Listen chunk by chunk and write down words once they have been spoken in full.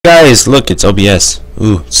Guys, look, it's OBS.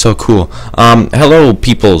 Ooh, so cool. Hello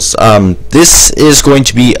peoples. This is going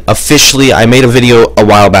to be officially, I made a video a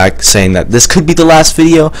while back saying that this could be the last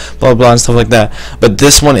video, blah blah and stuff like that, but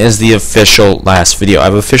this one is the official last video.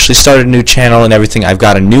 I've officially started a new channel and everything. I've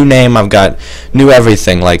got a new name, I've got new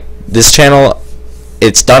everything. Like, this channel,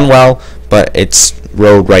 it's done well, but it's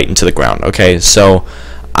rode right into the ground. Okay, so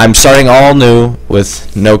I'm starting all new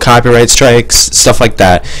with no copyright strikes, stuff like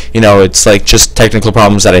that. You know, it's like just technical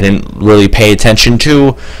problems that I didn't really pay attention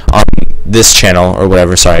to on this channel or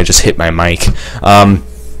whatever. Sorry, I just hit my mic.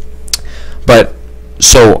 But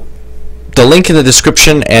so the link in the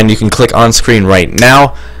description, and you can click on screen right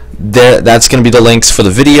now. That's going to be the links for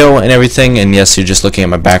the video and everything. And yes, you're just looking at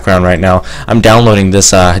my background right now. I'm downloading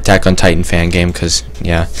this Attack on Titan fan game because,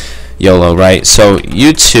 yeah, YOLO, right? So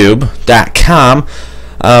youtube.com.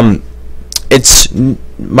 It's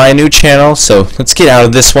my new channel, so let's get out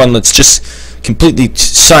of this one. Let's just completely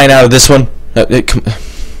sign out of this one.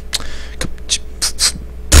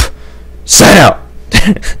 Sign out.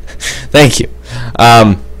 Thank you.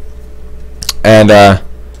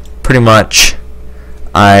 Pretty much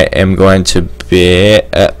I am going to be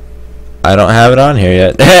I don't have it on here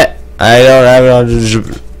yet. I don't have it on.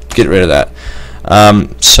 Just get rid of that.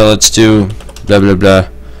 So let's do blah blah blah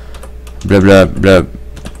blah blah blah.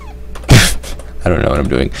 I don't know what I'm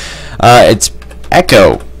doing. It's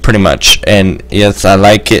Echo, pretty much, and yes, I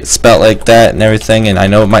like it spelt like that and everything, and I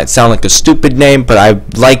know it might sound like a stupid name, but I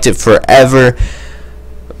liked it forever,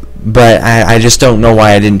 but I just don't know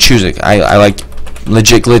why I didn't choose it. I like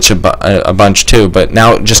Legit Glitch a bunch too, but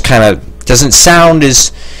now it just kind of doesn't sound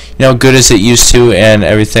as, you know, good as it used to and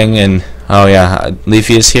everything. And oh yeah,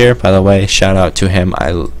 Leafy is here, by the way, shout out to him.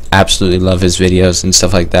 I absolutely love his videos and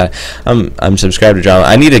stuff like that. I'm subscribed to John.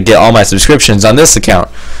 I need to get all my subscriptions on this account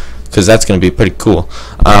because that's going to be pretty cool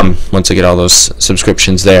once I get all those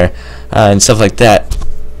subscriptions there and stuff like that.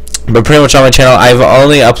 But pretty much on my channel, I've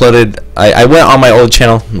only uploaded, I went on my old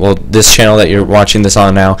channel, well, this channel that you're watching this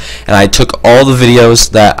on now, and I took all the videos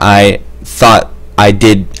that I thought I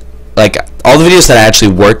did, like all the videos that I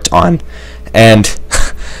actually worked on, and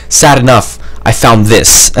sad enough, I found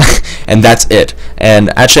this and that's it.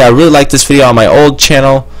 And actually, I really like this video on my old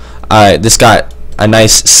channel. This got a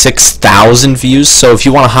nice 6,000 views, so if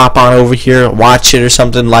you want to hop on over here, watch it or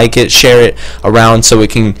something, like it, share it around so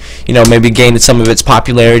it can, you know, maybe gain some of its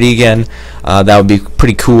popularity again, that would be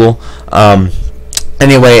pretty cool.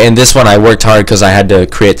 Anyway, in this one I worked hard because I had to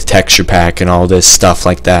create the texture pack and all this stuff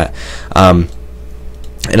like that, and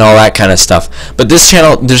all that kind of stuff. But this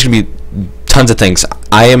channel, there's gonna be tons of things.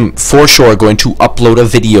 I am for sure going to upload a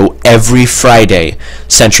video every Friday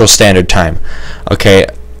Central Standard Time. Okay,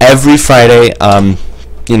 every Friday.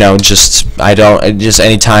 You know, just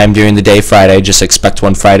any time during the day Friday. Just expect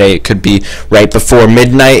one Friday. It could be right before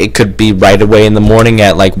midnight. It could be right away in the morning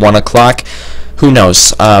at like 1 o'clock. Who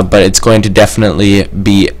knows? But it's going to definitely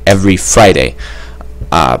be every Friday,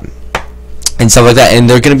 and stuff like that. And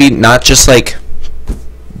they're going to be not just like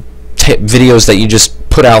videos that you just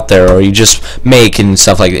put out there or you just make and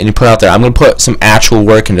stuff like that and you put out there. I'm going to put some actual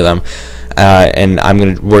work into them, and I'm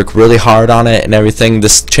going to work really hard on it and everything.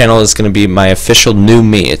 This channel is going to be my official new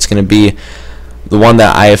me. It's going to be the one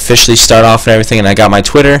that I officially start off and everything. And I got my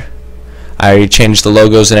Twitter. I already changed the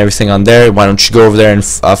logos and everything on there. Why don't you go over there and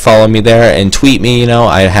follow me there and tweet me? You know,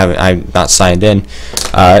 I'm not signed in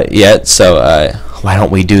yet, so why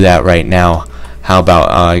don't we do that right now? How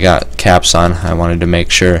about I got caps on. I wanted to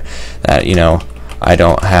make sure that, you know, I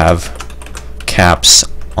don't have caps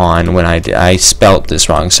on when I spelt this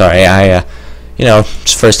wrong. Sorry, you know,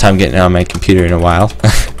 it's the first time getting on my computer in a while.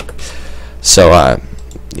 So,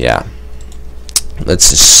 yeah.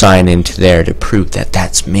 Let's just sign into there to prove that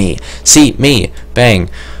that's me. See, me.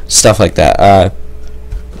 Bang. Stuff like that.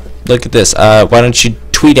 Look at this. Why don't you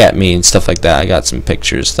tweet at me and stuff like that. I got some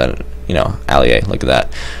pictures that, you know, Allier, look at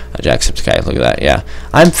that. Jacksepticeye, look at that. Yeah,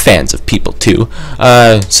 I'm fans of people too.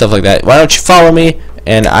 Stuff like that. Why don't you follow me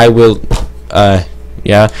and I will,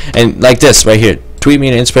 yeah. And like this right here, tweet me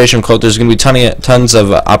an inspirational quote. There's gonna be tons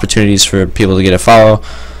of opportunities for people to get a follow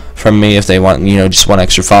from me if they want, you know, just one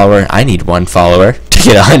extra follower. I need one follower to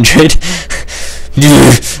get 100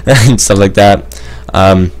 and stuff like that.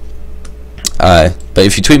 But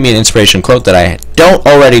if you tweet me an inspirational quote that I don't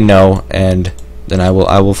already know, and then I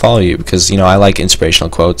will follow you because, you know, I like inspirational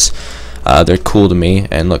quotes. They're cool to me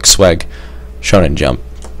and look swag. Shonen Jump,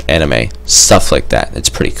 anime, stuff like that. It's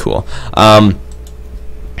pretty cool.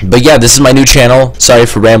 But yeah, this is my new channel. Sorry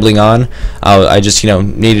for rambling on. I just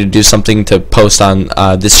needed to do something to post on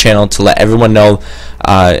this channel to let everyone know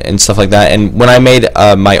and stuff like that. And when I made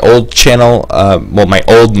my old channel, well, my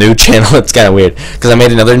old new channel, it's kind of weird because I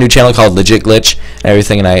made another new channel called Legit Glitch and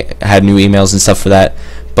everything, and I had new emails and stuff for that.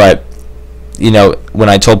 But when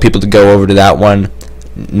I told people to go over to that one,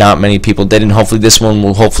 not many people did, and hopefully this one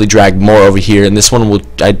will hopefully drag more over here, and this one will,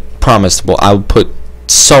 I promise, I'll put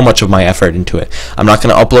so much of my effort into it. I'm not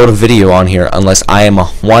going to upload a video on here unless I am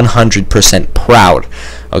 100% proud.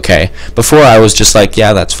 Okay, before I was just like,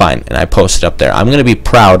 yeah, that's fine, and I posted up there. I'm going to be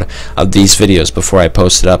proud of these videos before I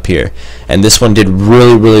post it up here, and this one did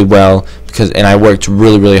really, really well and I worked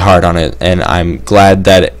really, really hard on it, and I'm glad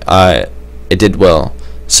that it did well.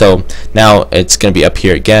 So now it's going to be up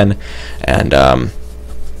here again, and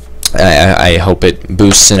I hope it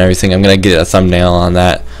boosts and everything. I'm going to get a thumbnail on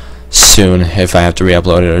that soon if I have to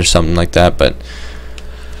re-upload it or something like that. But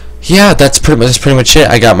yeah, that's pretty much it.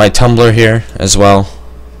 I got my Tumblr here as well,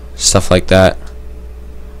 stuff like that.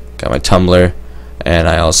 Got my Tumblr, and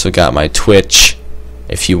I also got my Twitch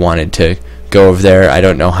if you wanted to go over there. I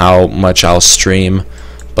don't know how much I'll stream,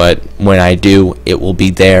 but when I do, it will be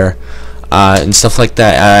there, and stuff like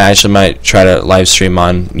that. I actually might try to live stream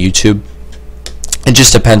on YouTube. It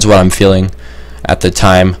just depends what I'm feeling at the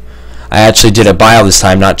time. I actually did a bio this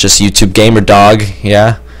time, not just YouTube Gamer Dog,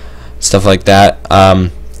 yeah, stuff like that.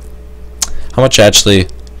 How much actually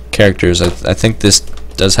characters? I think this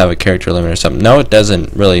does have a character limit or something. No, it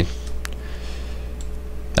doesn't really.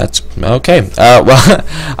 That's okay. Well,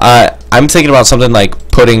 I'm thinking about something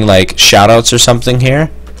like putting like shoutouts or something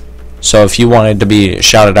here. So if you wanted to be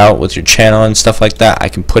shouted out with your channel and stuff like that, I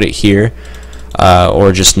can put it here,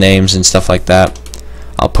 or just names and stuff like that.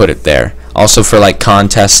 I'll put it there. Also for like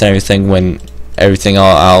contests and everything,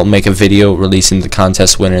 I'll make a video releasing the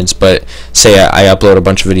contest winners. But say I upload a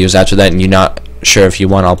bunch of videos after that and you're not sure if you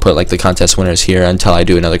won, I'll put like the contest winners here until I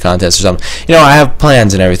do another contest or something. I have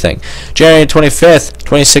plans and everything. January 25th,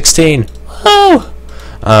 2016. Woo!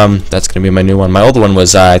 That's gonna be my new one. My old one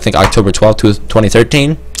was I think October 12th,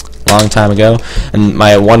 2013, long time ago. And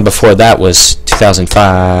my one before that was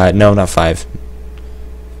 2005. No, not 5.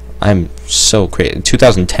 I'm so crazy.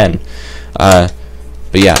 2010. But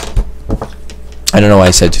yeah, I don't know why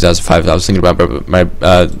I said 2005. I was thinking about my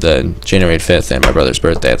the January 5th and my brother's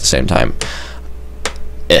birthday at the same time.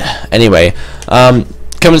 Anyway, come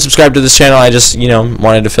and subscribe to this channel. I just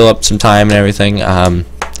wanted to fill up some time and everything,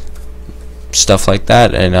 stuff like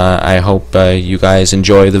that. And I hope you guys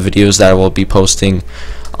enjoy the videos that I will be posting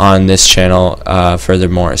on this channel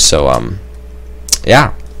furthermore. So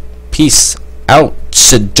yeah, peace out,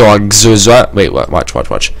 dogs. Wait,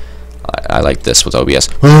 watch. I like this with OBS.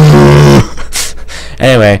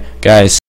 Anyway, guys.